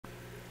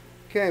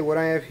Okay, what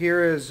I have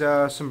here is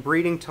some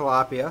breeding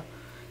tilapia.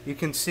 You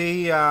can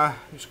see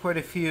there's quite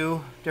a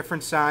few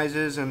different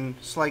sizes and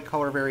slight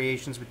color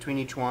variations between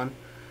each one.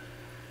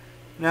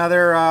 Now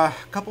they're a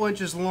couple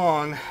inches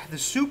long. The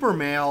super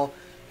male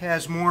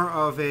has more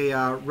of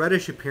a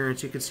reddish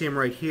appearance. You can see him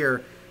right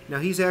here. Now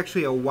he's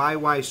actually a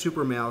YY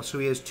super male, so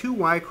he has two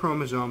Y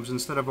chromosomes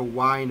instead of a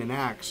Y and an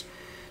X.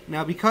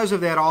 Now because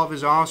of that, all of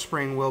his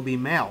offspring will be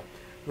male.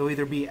 They'll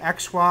either be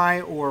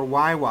XY or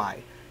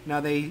YY. Now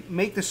they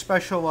make this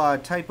special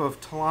type of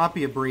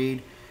tilapia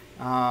breed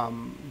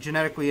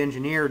genetically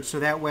engineered so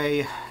that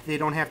way they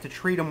don't have to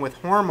treat them with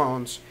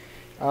hormones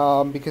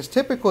because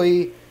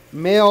typically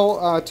male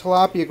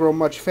tilapia grow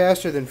much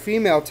faster than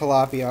female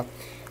tilapia,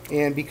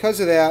 and because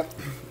of that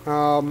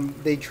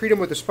they treat them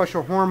with a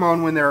special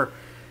hormone when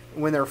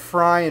they're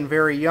fry and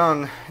very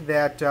young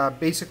that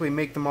basically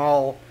make them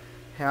all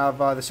have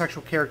the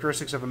sexual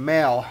characteristics of a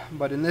male.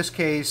 But in this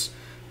case,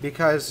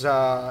 because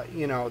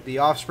you know, the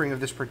offspring of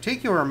this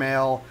particular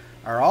male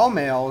are all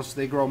males,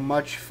 they grow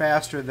much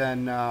faster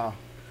than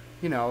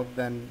you know,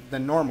 than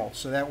normal.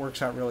 So that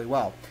works out really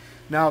well.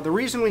 Now the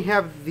reason we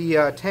have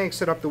the tank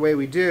set up the way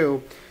we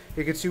do,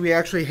 you can see we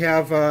actually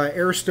have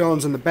air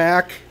stones in the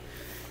back,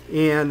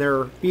 and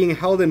they're being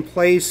held in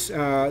place.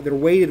 They're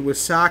weighted with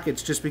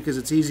sockets just because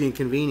it's easy and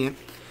convenient.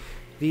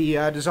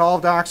 The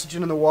dissolved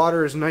oxygen in the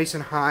water is nice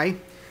and high.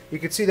 You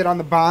can see that on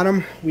the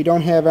bottom we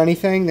don't have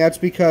anything. That's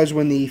because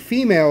when the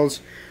females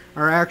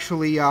are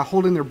actually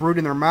holding their brood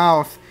in their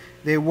mouth,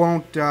 they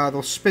won't,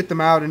 they'll spit them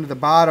out into the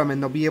bottom,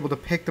 and they'll be able to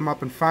pick them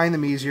up and find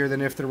them easier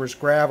than if there was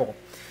gravel.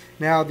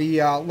 Now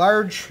the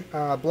large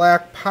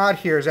black pot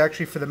here is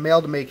actually for the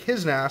male to make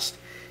his nest,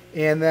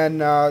 and then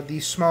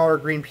these smaller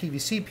green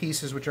PVC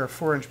pieces, which are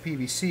 4-inch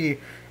PVC,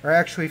 are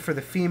actually for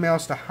the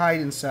females to hide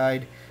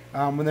inside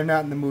when they're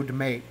not in the mood to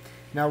mate.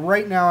 Now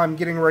right now I'm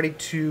getting ready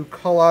to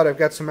cull out. I've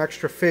got some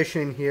extra fish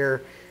in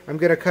here. I'm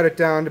going to cut it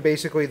down to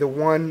basically the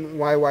 1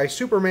 YY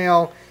super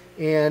male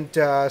and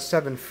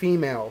 7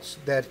 females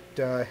that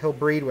he'll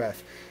breed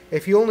with.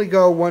 If you only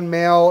go 1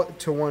 male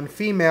to 1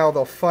 female,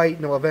 they'll fight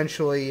and they'll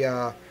eventually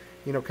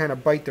you know, kind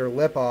of bite their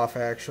lip off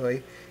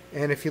actually.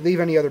 And if you leave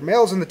any other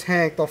males in the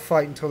tank, they'll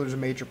fight until there's a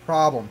major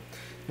problem.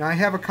 Now I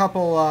have a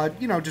couple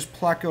you know, just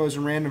plecos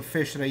and random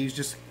fish that I use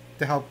just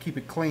to help keep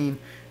it clean.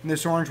 And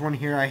this orange one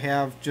here I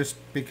have just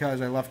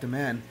because I left them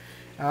in.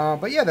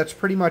 But yeah, that's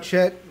pretty much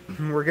it.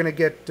 We're going to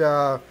get,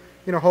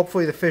 you know,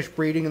 hopefully the fish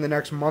breeding in the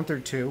next month or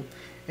two.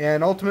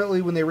 And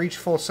ultimately when they reach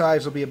full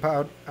size, they'll be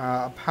about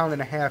 1.5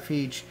 pounds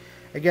each.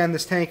 Again,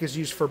 this tank is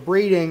used for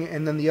breeding,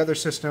 and then the other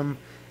system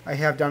I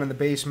have down in the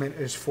basement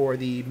is for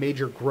the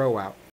major grow out.